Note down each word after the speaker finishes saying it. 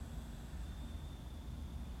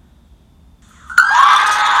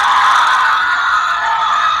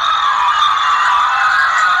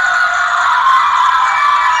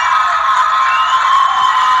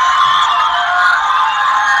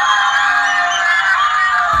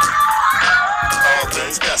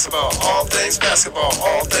basketball, all things basketball,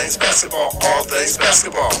 all things basketball, all things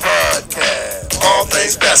basketball. Podcast, all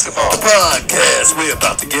things basketball. The podcast, we're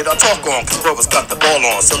about to get our talk on, cause brothers got the ball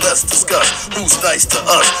on. So let's discuss who's nice to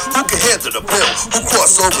us, who can handle the bill, who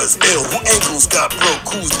crossovers ill, who ankles got broke,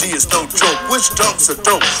 whose D is no joke, which dunks are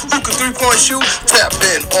dope, who can three-point shoot. Tap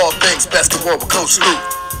in, all things basketball with Coach Luke.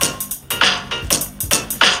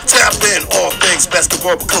 Tap in, all things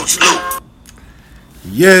basketball with Coach Luke.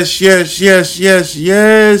 Yes.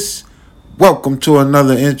 Welcome to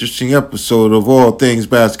another interesting episode of All Things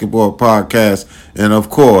Basketball Podcast. And of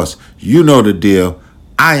course, you know the deal.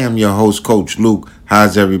 I am your host, Coach Luke.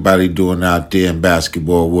 How's everybody doing out there in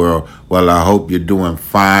basketball world? Well, I hope you're doing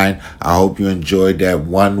fine. I hope you enjoyed that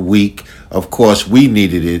 1 week. Of course, we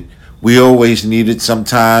needed it. We always need it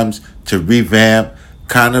sometimes to revamp,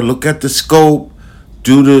 kind of look at the scope,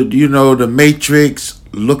 do the matrix,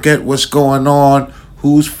 look at what's going on,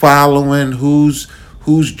 who's following, who's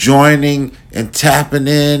joining and tapping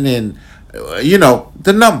in, and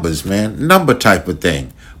the numbers, man, number type of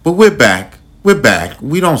thing. But we're back.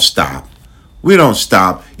 We don't stop.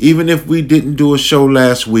 Even if we didn't do a show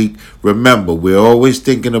last week, remember, we're always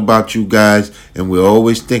thinking about you guys, and we're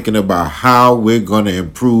always thinking about how we're going to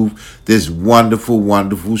improve this wonderful,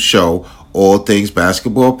 wonderful show, All Things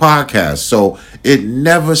Basketball Podcast. So it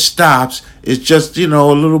never stops. It's just, a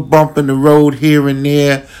little bump in the road here and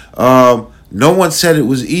there. No one said it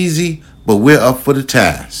was easy, but we're up for the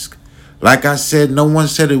task. Like I said, no one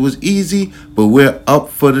said it was easy, but we're up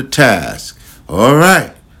for the task. All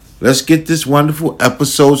right. Let's get this wonderful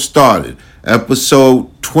episode started. Episode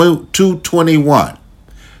 221.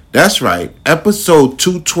 That's right. Episode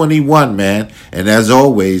 221, man. And as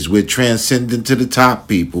always, we're transcending to the top,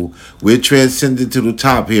 people. We're transcending to the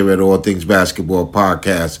top here at All Things Basketball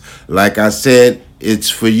Podcast. Like I said, it's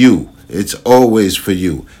for you. It's always for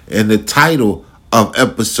you. And the title of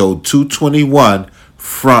episode 221,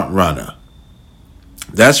 Front Runner.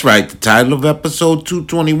 That's right. The title of episode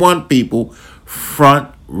 221, people,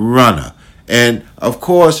 Front Runner. And of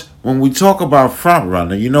course, when we talk about front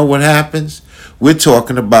runner, you know what happens? We're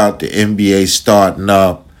talking about the NBA starting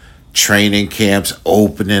up, training camps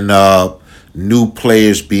opening up, new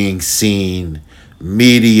players being seen,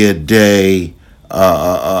 media day,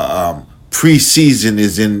 preseason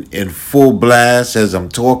is in full blast as I'm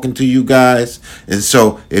talking to you guys. And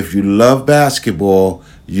so if you love basketball,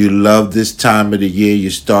 you love this time of the year. You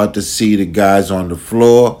start to see the guys on the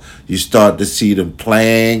floor. You start to see them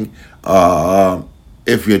playing.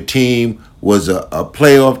 If your team was a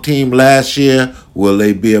playoff team last year, will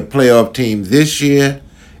they be a playoff team this year?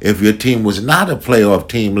 If your team was not a playoff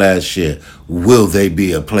team last year, will they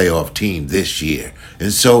be a playoff team this year?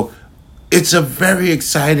 And so it's a very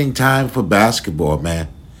exciting time for basketball, man.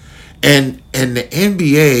 And the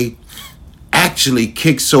NBA actually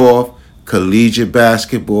kicks off collegiate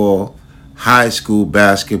basketball, high school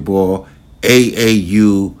basketball,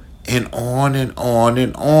 AAU, and on and on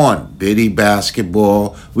and on. Bitty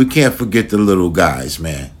basketball. We can't forget the little guys,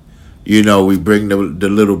 man. We bring the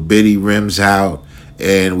little bitty rims out,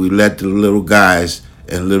 and we let the little guys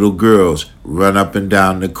and little girls run up and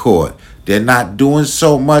down the court. They're not doing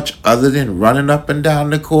so much other than running up and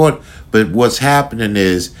down the court, but what's happening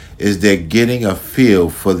is they're getting a feel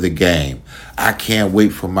for the game. I can't wait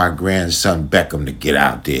for my grandson Beckham to get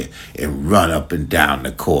out there and run up and down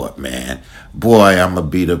the court, man. Boy, I'm going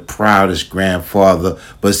to be the proudest grandfather.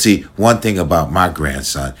 But see, one thing about my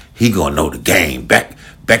grandson, he going to know the game.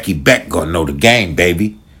 Becky Beck going to know the game,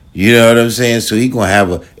 baby. You know what I'm saying? So he going to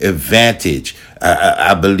have an advantage,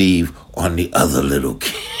 I believe, on the other little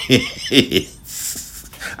kids.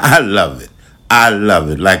 I love it.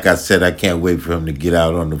 Like I said, I can't wait for him to get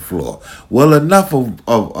out on the floor. Well, enough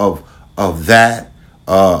of that.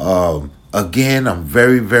 Again, I'm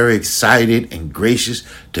very, very excited and gracious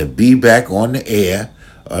to be back on the air.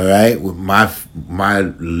 All right, with my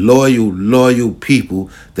loyal people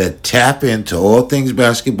that tap into All Things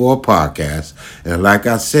Basketball Podcast. And like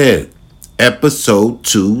I said, episode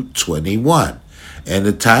 221. And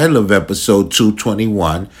the title of episode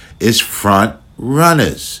 221 is Front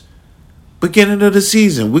Runners. Beginning of the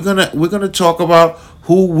season, we're gonna talk about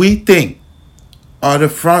who we think are the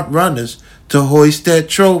front runners to hoist that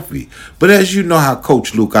trophy. But as you know how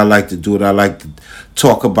Coach Luke, I like to do it. I like to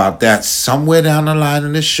talk about that somewhere down the line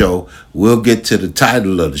in the show. We'll get to the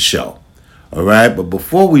title of the show. All right. But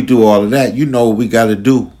before we do all of that, you know what we got to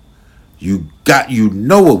do. You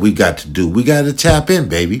know what we got to do. We got to tap in,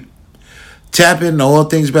 baby. Tap into All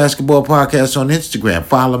Things Basketball Podcast on Instagram.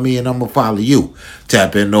 Follow me and I'm going to follow you.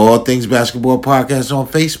 Tap into All Things Basketball Podcast on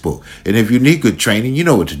Facebook. And if you need good training, you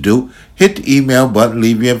know what to do. Hit the email button,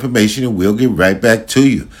 leave your information, and we'll get right back to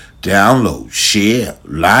you. Download, share,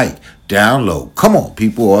 like, download. Come on,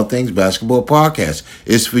 people. All Things Basketball Podcast.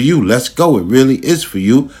 It's for you. Let's go. It really is for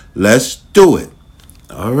you. Let's do it.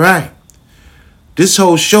 All right. This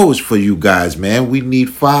whole show is for you guys, man. We need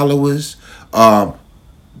followers.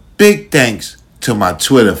 Big thanks to my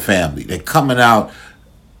Twitter family. They're coming out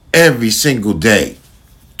every single day.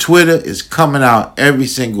 Twitter is coming out every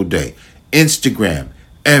single day. Instagram,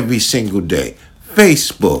 every single day.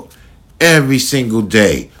 Facebook, every single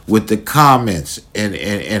day. With the comments and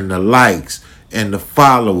the likes and the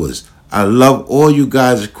followers. I love all you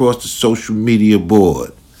guys across the social media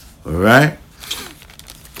board. All right?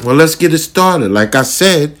 Well, let's get it started. Like I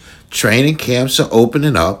said, training camps are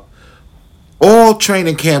opening up. All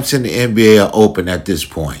training camps in the NBA are open at this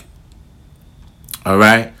point. All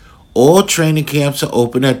right? All training camps are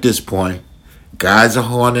open at this point. Guys are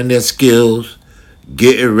honing their skills,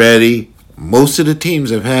 getting ready. Most of the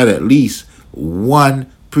teams have had at least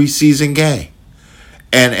one preseason game.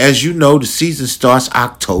 And as you know, the season starts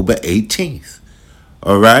October 18th.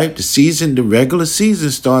 All right? The regular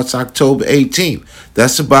season starts October 18th.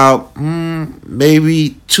 That's about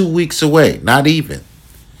maybe 2 weeks away. Not even.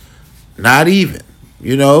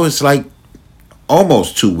 You know, it's like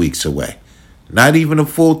almost 2 weeks away. Not even a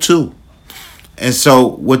full 2. And so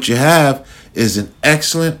what you have is an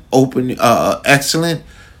excellent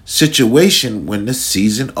situation when the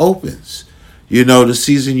season opens. You know, the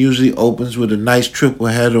season usually opens with a nice triple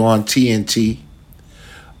header on TNT.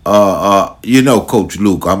 You know, Coach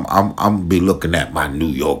Luke, I'm gonna be looking at my New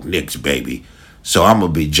York Knicks, baby. So I'm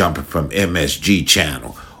gonna be jumping from MSG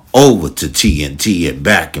channel over to TNT and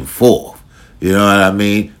back and forth. You know what I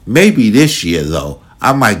mean? Maybe this year, though,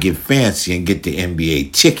 I might get fancy and get the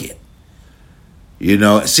NBA ticket. You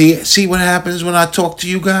know, see what happens when I talk to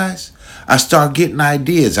you guys? I start getting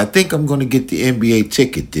ideas. I think I'm going to get the NBA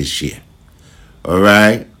ticket this year. All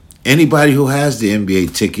right? Anybody who has the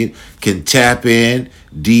NBA ticket can tap in,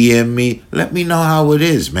 DM me. Let me know how it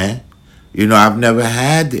is, man. You know, I've never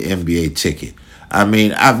had the NBA ticket. I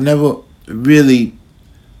mean, I've never really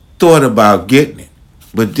thought about getting it.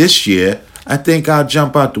 But this year, I think I'll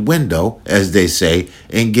jump out the window, as they say,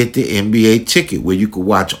 and get the NBA ticket where you can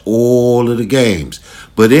watch all of the games.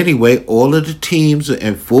 But anyway, all of the teams are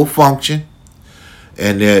in full function,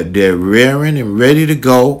 and they're raring and ready to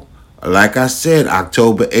go. Like I said,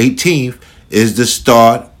 October 18th is the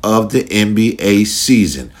start of the NBA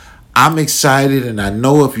season. I'm excited, and I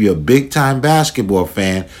know if you're a big-time basketball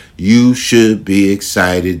fan, you should be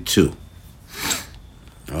excited too.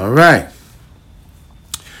 All right.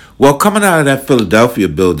 Well, coming out of that Philadelphia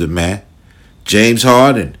building, man, James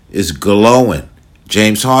Harden is glowing.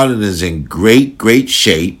 James Harden is in great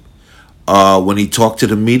shape. When he talked to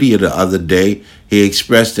the media the other day, he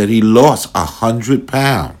expressed that he lost 100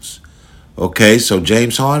 pounds. Okay, so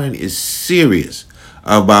James Harden is serious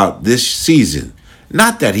about this season.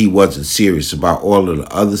 Not that he wasn't serious about all of the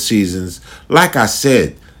other seasons. Like I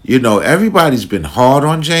said, you know, everybody's been hard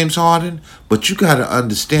on James Harden, but you got to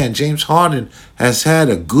understand, James Harden has had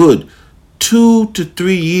a good 2 to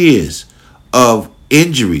 3 years of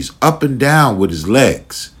injuries up and down with his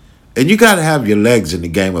legs. And you got to have your legs in the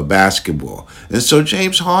game of basketball. And so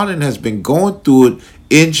James Harden has been going through it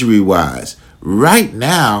injury-wise. Right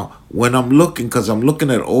now, when I'm looking, because I'm looking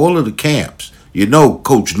at all of the camps, you know,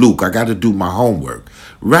 Coach Luke, I got to do my homework.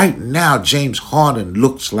 Right now, James Harden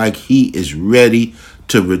looks like he is ready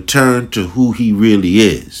to return to who he really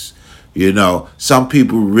is. You know, some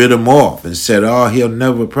people writ him off and said, oh, he'll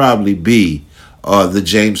never probably be the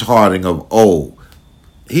James Harden of old.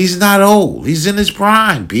 He's not old. He's in his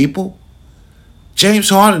prime, people. James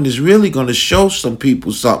Harden is really going to show some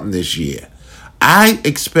people something this year. I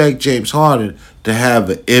expect James Harden to have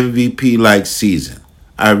an MVP-like season.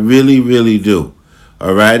 I really do.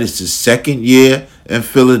 All right? It's his second year in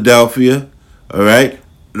Philadelphia. All right?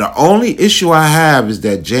 The only issue I have is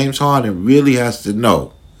that James Harden really has to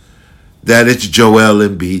know that it's Joel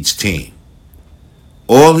Embiid's team.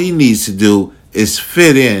 All he needs to do is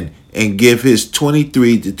fit in and give his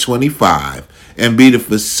 23 to 25 and be the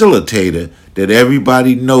facilitator that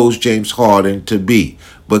everybody knows James Harden to be.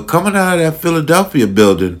 But coming out of that Philadelphia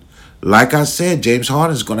building, like I said, James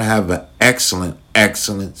Harden is going to have an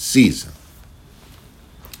excellent season.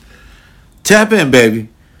 Tap in, baby.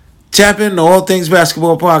 Tap into All Things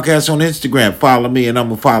Basketball Podcast on Instagram. Follow me and I'm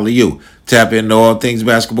going to follow you. Tap into All Things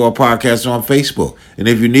Basketball Podcast on Facebook. And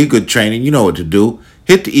if you need good training, you know what to do.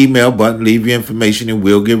 Hit the email button, leave your information, and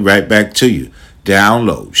we'll get right back to you.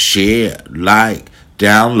 Download, share, like,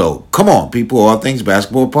 download. Come on, people. All Things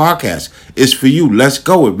Basketball Podcast. It's for you. Let's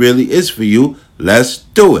go. It really is for you. Let's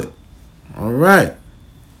do it. All right.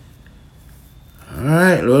 All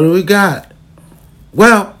right. What do we got?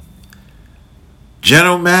 Well,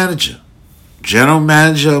 General manager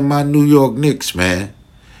of my New York Knicks, man.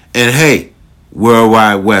 And hey,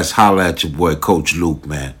 Worldwide West, holla at your boy, Coach Luke,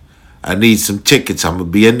 man. I need some tickets. I'm gonna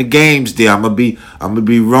be in the games there. I'm gonna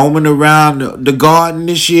be roaming around the Garden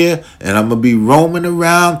this year, and I'm gonna be roaming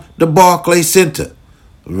around the Barclays Center.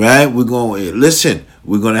 Right? We're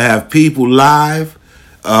gonna have people live.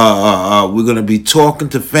 We're gonna be talking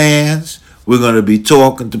to fans. We're going to be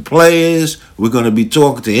talking to players. We're going to be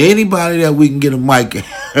talking to anybody that we can get a mic.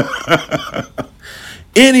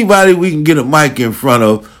 Anybody we can get a mic in front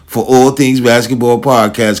of for All Things Basketball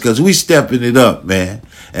Podcast, because we stepping it up, man.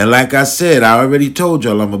 And like I said, I already told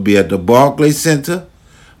y'all I'm going to be at the Barclays Center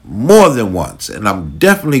more than once. And I'm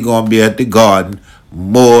definitely going to be at the Garden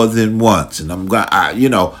more than once. And I'm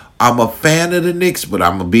a fan of the Knicks, but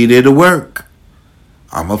I'm going to be there to work.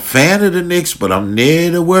 I'm a fan of the Knicks, but I'm there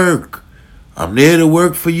to work. I'm there to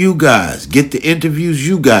work for you guys, get the interviews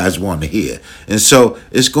you guys want to hear. And so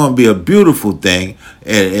it's going to be a beautiful thing.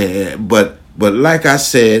 But like I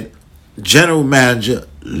said, General Manager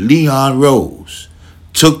Leon Rose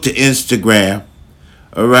took to Instagram.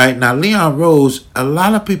 All right. Now, Leon Rose, a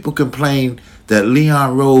lot of people complain that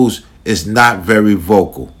Leon Rose is not very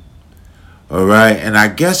vocal. All right. And I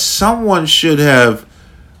guess someone should have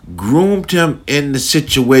groomed him in the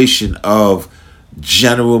situation of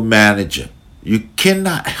general manager. You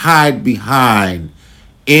cannot hide behind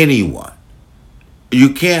anyone.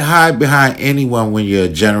 You can't hide behind anyone when you're a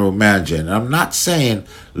general manager. And I'm not saying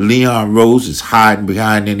Leon Rose is hiding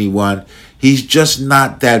behind anyone. He's just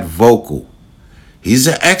not that vocal. He's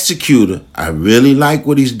an executor. I really like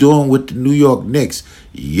what he's doing with the New York Knicks.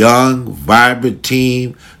 Young, vibrant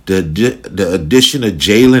team. The addition of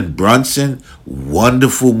Jalen Brunson,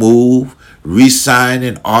 wonderful move.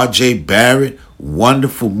 Re-signing R.J. Barrett,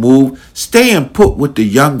 wonderful move. Staying put with the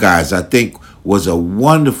young guys, I think, was a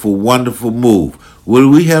wonderful, wonderful move. Would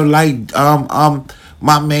we have liked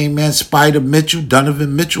my main man Spider Mitchell,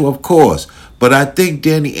 Donovan Mitchell, of course. But I think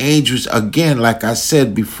Danny Ainge was, again, like I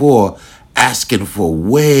said before, asking for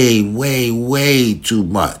way, way, way too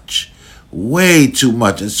much. Way too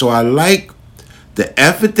much. And so I like the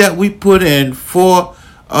effort that we put in for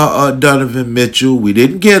Donovan Mitchell. We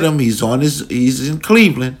didn't get him. He's in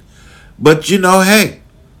Cleveland. But hey,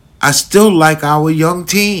 I still like our young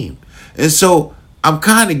team. And so I'm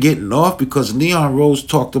kind of getting off because Leon Rose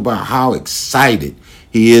talked about how excited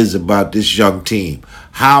he is about this young team,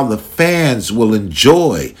 how the fans will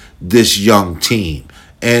enjoy this young team.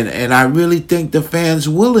 And I really think the fans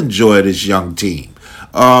will enjoy this young team.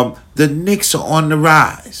 The Knicks are on the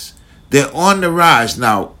rise. They're on the rise.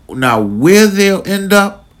 Now where they'll end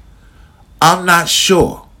up, I'm not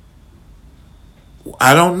sure.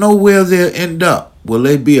 I don't know where they'll end up. Will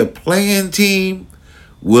they be a playing team?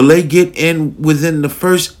 Will they get in within the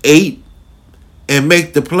first 8 and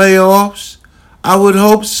make the playoffs? I would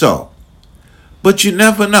hope so. But you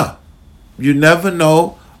never know. You never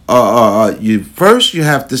know. You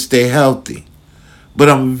have to stay healthy. But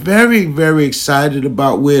I'm very, very excited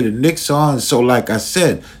about where the Knicks are. And so, like I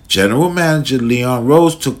said, General Manager Leon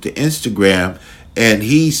Rose took to Instagram and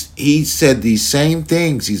he said these same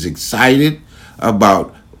things. He's excited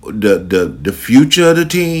about the future of the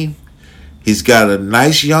team. He's got a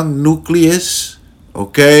nice young nucleus.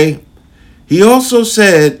 Okay. He also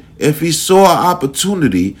said if he saw an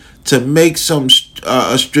opportunity to make some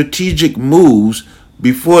strategic moves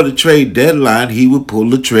before the trade deadline, he would pull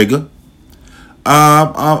the trigger.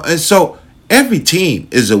 And so every team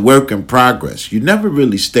is a work in progress. You never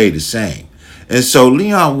really stay the same. And so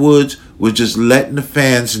Leon Woods was just letting the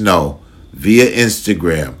fans know via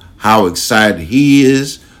Instagram how excited he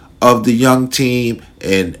is of the young team.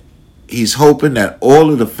 And he's hoping that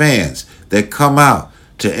all of the fans that come out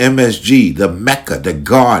to MSG, the Mecca, the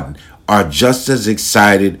Garden, are just as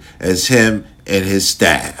excited as him and his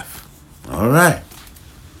staff. All right.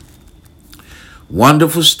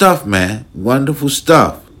 Wonderful stuff, man. Wonderful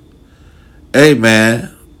stuff. Hey,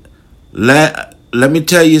 man. Let me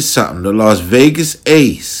tell you something. The Las Vegas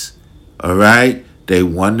Ace, all right, they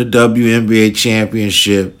won the WNBA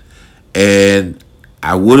championship. And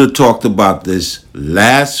I would have talked about this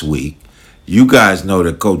last week. You guys know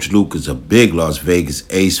that Coach Luke is a big Las Vegas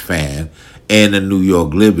Ace fan. and a New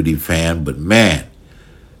York Liberty fan, but man,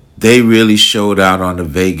 they really showed out on the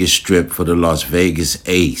Vegas Strip for the Las Vegas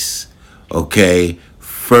Ace. Okay?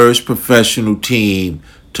 First professional team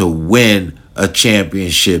to win a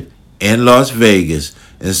championship in Las Vegas.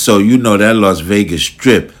 And so you know that Las Vegas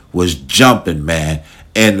Strip was jumping, man.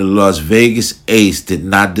 And the Las Vegas Ace did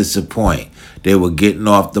not disappoint. They were getting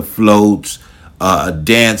off the floats,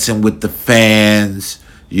 dancing with the fans,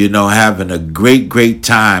 you know, having a great, great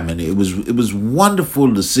time. And it was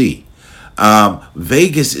wonderful to see.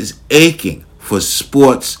 Vegas is aching for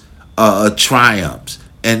sports triumphs,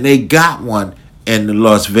 and they got one in the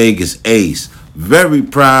Las Vegas Ace. Very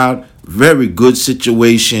proud, very good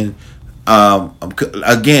situation.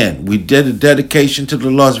 Again, we did a dedication to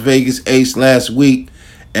the Las Vegas Ace last week,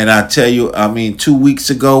 and 2 weeks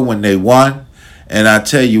ago when they won. And I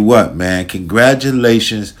tell you what, man,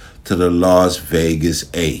 congratulations to the Las Vegas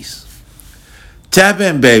Ace. Tap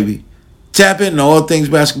in, baby. Tap into All Things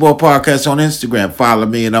Basketball Podcast on Instagram. Follow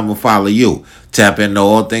me and I'm going to follow you. Tap into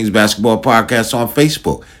All Things Basketball Podcast on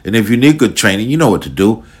Facebook. And if you need good training, you know what to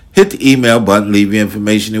do. Hit the email button, leave your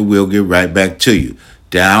information, and we'll get right back to you.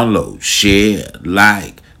 Download, share,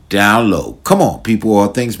 like, download. Come on, people, All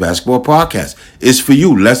Things Basketball Podcast. It's for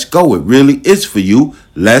you. Let's go. It really is for you.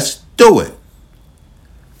 Let's do it.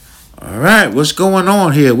 All right, what's going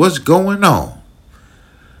on here? What's going on?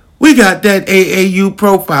 We got that AAU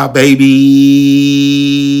profile, baby.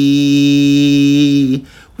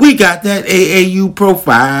 We got that AAU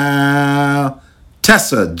profile.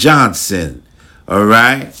 Tessa Johnson. All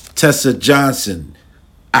right. Tessa Johnson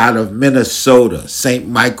out of Minnesota, St.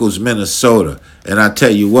 Michael's, Minnesota. And I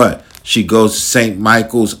tell you what, she goes to St.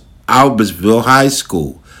 Michael's Albertsville High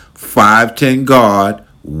School. 5'10" guard,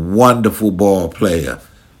 wonderful ball player.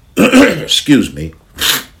 Excuse me.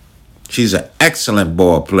 She's an excellent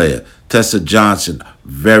ball player. Tessa Johnson,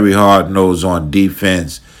 very hard-nosed on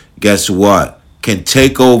defense. Guess what? Can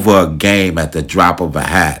take over a game at the drop of a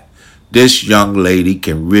hat. This young lady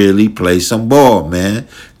can really play some ball, man.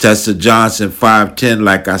 Tessa Johnson, 5'10",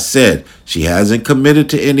 like I said. She hasn't committed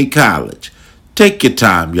to any college. Take your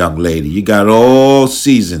time, young lady. You got all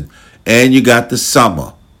season, and you got the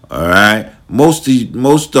summer, all right? Most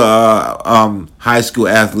high school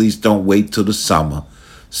athletes don't wait till the summer.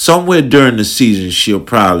 Somewhere during the season, she'll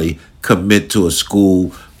probably commit to a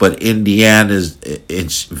school, but Indiana's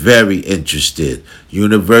very interested.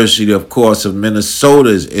 University, of course, of Minnesota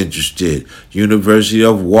is interested. University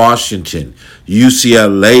of Washington.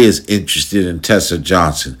 UCLA is interested in Tessa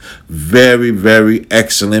Johnson. Very, very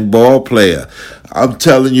excellent ball player. I'm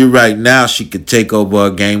telling you right now, she could take over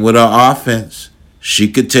a game with her offense.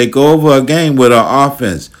 She could take over a game with her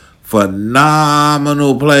offense.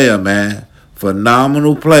 Phenomenal player, man.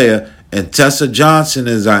 Phenomenal player. And Tessa Johnson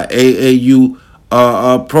is our AAU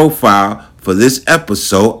profile for this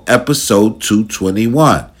episode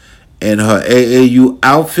 221. And her AAU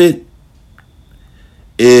outfit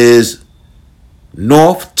is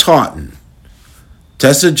North Taunton.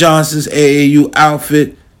 Tessa Johnson's AAU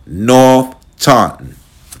outfit, North Taunton.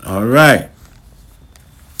 All right.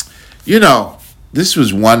 You know, this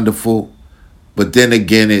was wonderful, but then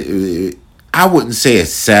again, I wouldn't say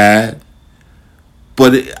it's sad,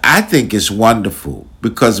 but I think it's wonderful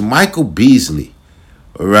because Michael Beasley,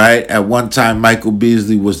 all right, at one time Michael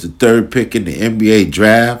Beasley was the third pick in the NBA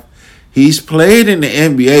draft. He's played in the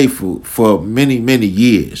NBA for many, many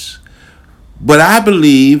years. But I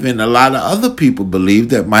believe, and a lot of other people believe,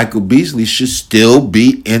 that Michael Beasley should still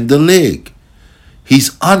be in the league.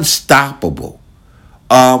 He's unstoppable.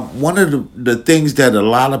 One of the things that a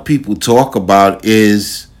lot of people talk about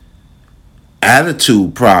is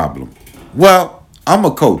attitude problem. Well, I'm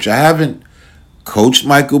a coach. I haven't coached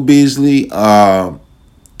Michael Beasley. And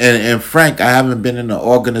Frank, I haven't been in an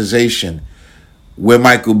organization where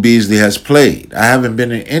Michael Beasley has played. I haven't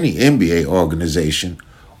been in any NBA organization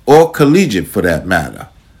or collegiate for that matter.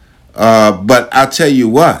 But I'll tell you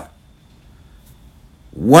what.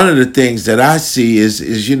 One of the things that I see is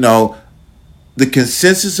the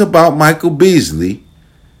consensus about Michael Beasley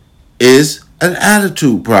is an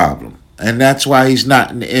attitude problem. And that's why he's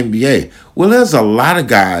not in the NBA. Well, there's a lot of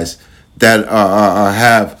guys that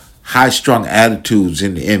have high-strung attitudes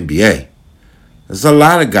in the NBA. There's a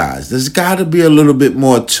lot of guys. There's got to be a little bit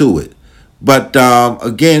more to it. But,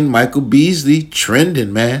 again, Michael Beasley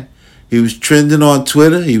trending, man. He was trending on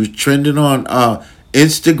Twitter. He was trending on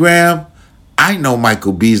Instagram. I know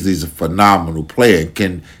Michael Beasley's a phenomenal player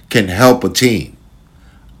and can help a team.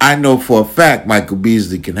 I know for a fact Michael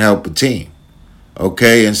Beasley can help a team.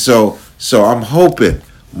 Okay? And so I'm hoping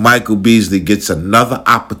Michael Beasley gets another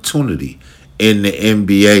opportunity in the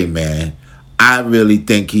NBA, man. I really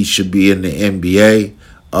think he should be in the NBA.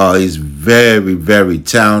 He's very, very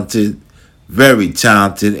talented. Very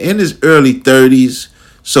talented. In his early 30s.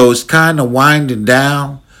 So it's kind of winding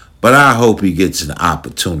down. But I hope he gets an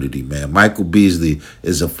opportunity, man. Michael Beasley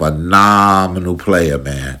is a phenomenal player,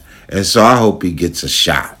 man. And so I hope he gets a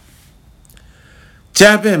shot.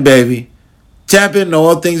 Tap in, baby. Tap in to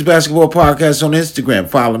All Things Basketball Podcast on Instagram.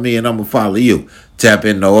 Follow me and I'm going to follow you. Tap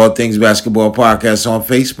in to All Things Basketball Podcast on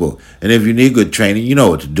Facebook. And if you need good training, you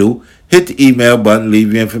know what to do. Hit the email button,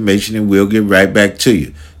 leave your information, and we'll get right back to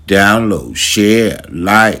you. Download, share,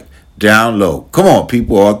 like, download. Come on,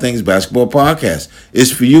 people. All Things Basketball Podcast.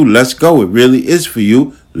 It's for you. Let's go. It really is for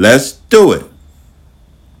you. Let's do it.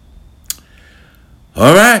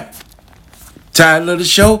 All right. Title of the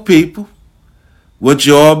show, people. What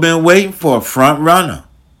you all been waiting for, Front Runner.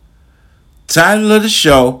 Title of the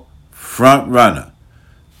show, Front Runner.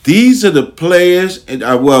 These are the players,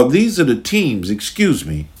 these are the teams,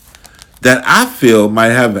 that I feel might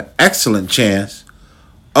have an excellent chance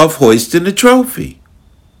of hoisting the trophy.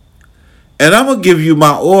 And I'm going to give you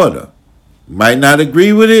my order. Might not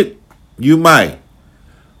agree with it. You might.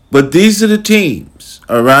 But these are the teams,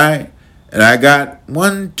 all right? And I got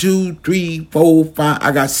 1, 2, 3, 4, 5.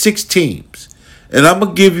 I got 6 teams. And I'm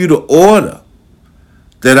going to give you the order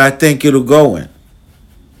that I think it'll go in.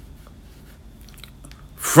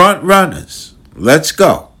 Front runners. Let's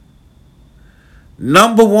go.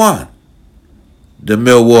 Number 1, the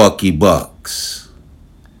Milwaukee Bucks.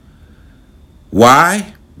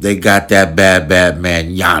 Why? They got that bad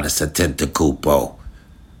man, Giannis Antetokounmpo,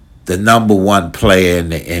 the number 1 player in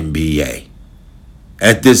the NBA.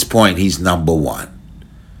 At this point, he's number 1.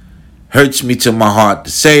 Hurts me to my heart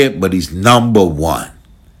to say it, but he's number 1.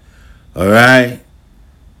 All right?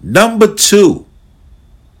 Number 2,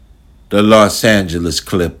 the Los Angeles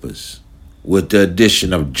Clippers, with the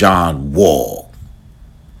addition of John Wall.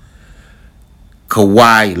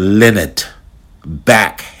 Kawhi Leonard,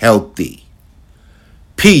 back healthy.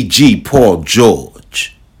 PG Paul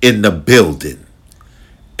George in the building.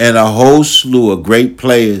 And a whole slew of great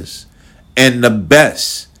players. And the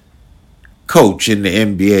best coach in the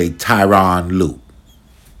NBA, Tyronn Lue.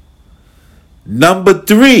 Number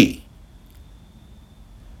 3,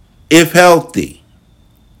 if healthy,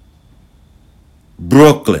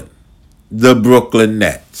 Brooklyn. The Brooklyn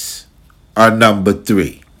Nets are number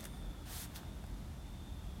 3.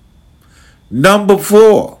 Number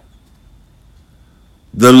 4,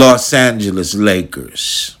 the Los Angeles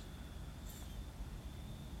Lakers.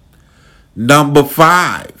 Number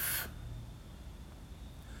 5,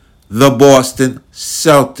 the Boston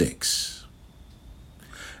Celtics.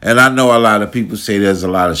 And I know a lot of people say there's a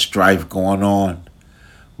lot of strife going on.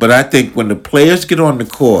 But I think when the players get on the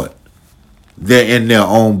court, they're in their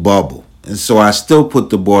own bubble. And so I still put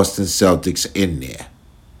the Boston Celtics in there.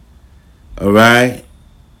 All right?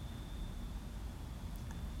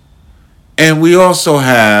 And we also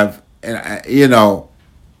have, I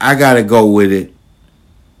got to go with it,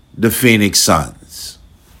 the Phoenix Suns.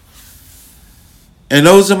 And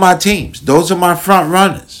those are my teams. Those are my front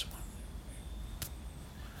runners.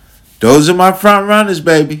 Those are my front runners,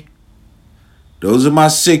 baby. Those are my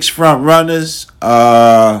 6 front runners.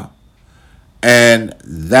 And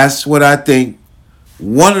that's what I think.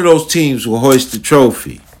 One of those teams will hoist the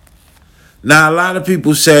trophy. Now, a lot of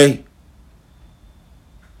people say,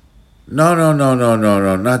 No,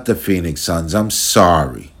 not the Phoenix Suns. I'm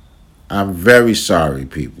sorry. I'm very sorry,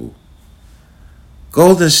 people.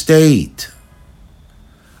 Golden State.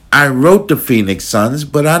 I wrote the Phoenix Suns,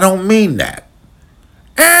 but I don't mean that.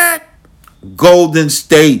 Golden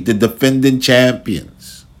State, the defending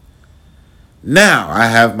champions. Now, I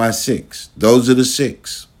have my 6. Those are the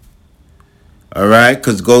 6. All right?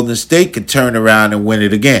 Because Golden State could turn around and win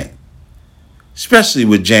it again. Especially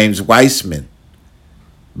with James Wiseman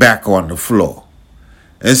back on the floor.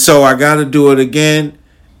 And so I got to do it again.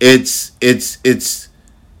 It's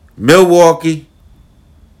Milwaukee,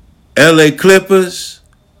 LA Clippers,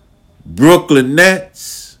 Brooklyn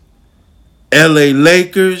Nets, LA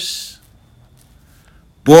Lakers,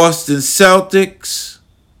 Boston Celtics,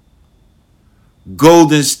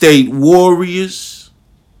 Golden State Warriors.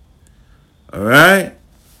 All right?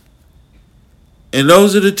 And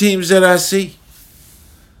those are the teams that I see.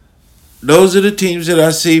 Those are the teams that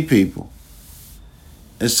I see, people.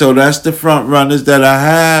 And so that's the front runners that I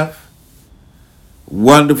have.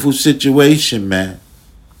 Wonderful situation, man.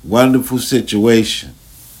 Wonderful situation.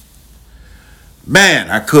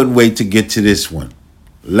 Man, I couldn't wait to get to this one.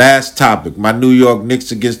 Last topic. My New York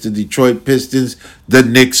Knicks against the Detroit Pistons. The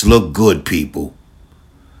Knicks look good, people.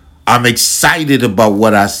 I'm excited about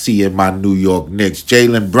what I see in my New York Knicks.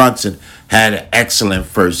 Jalen Brunson had an excellent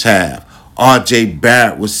first half. R.J.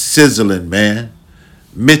 Barrett was sizzling, man.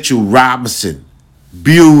 Mitchell Robinson,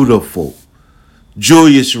 beautiful.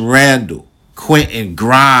 Julius Randle, Quentin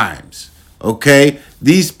Grimes, okay?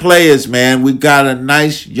 These players, man, we got a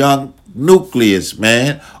nice young nucleus,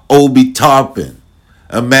 man. Obi Toppin,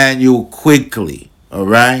 Emmanuel Quickly, all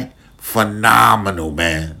right? Phenomenal,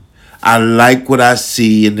 man. I like what I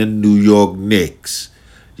see in the New York Knicks.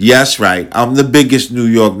 Yes, right. I'm the biggest New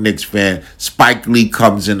York Knicks fan. Spike Lee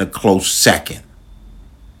comes in a close second.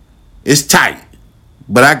 It's tight,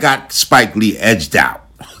 but I got Spike Lee edged out.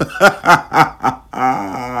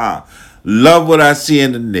 Love what I see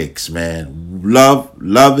in the Knicks, man. Love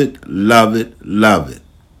it, love it, love it.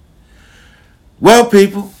 Well,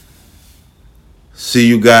 people, see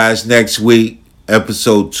you guys next week.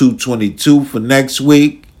 Episode 222 for next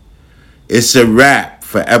week. It's a wrap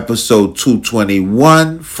for episode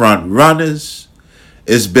 221, Front Runners.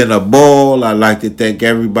 It's been a ball. I'd like to thank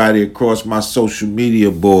everybody across my social media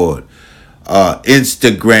board.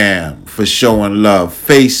 Instagram for showing love.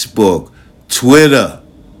 Facebook, Twitter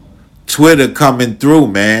coming through,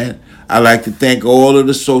 man. I'd like to thank all of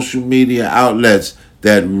the social media outlets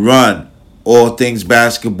that run All Things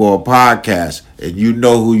Basketball Podcast, and you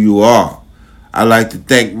know who you are. I'd like to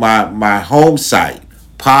thank my home site,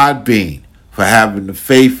 Podbean, for having the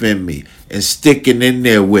faith in me and sticking in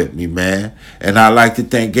there with me, man. And I'd like to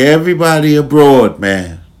thank everybody abroad,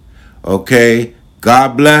 man. Okay?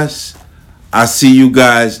 God bless. I'll see you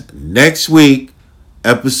guys next week,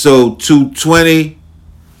 episode 220.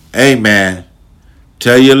 Hey, man,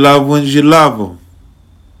 tell your loved ones you love them.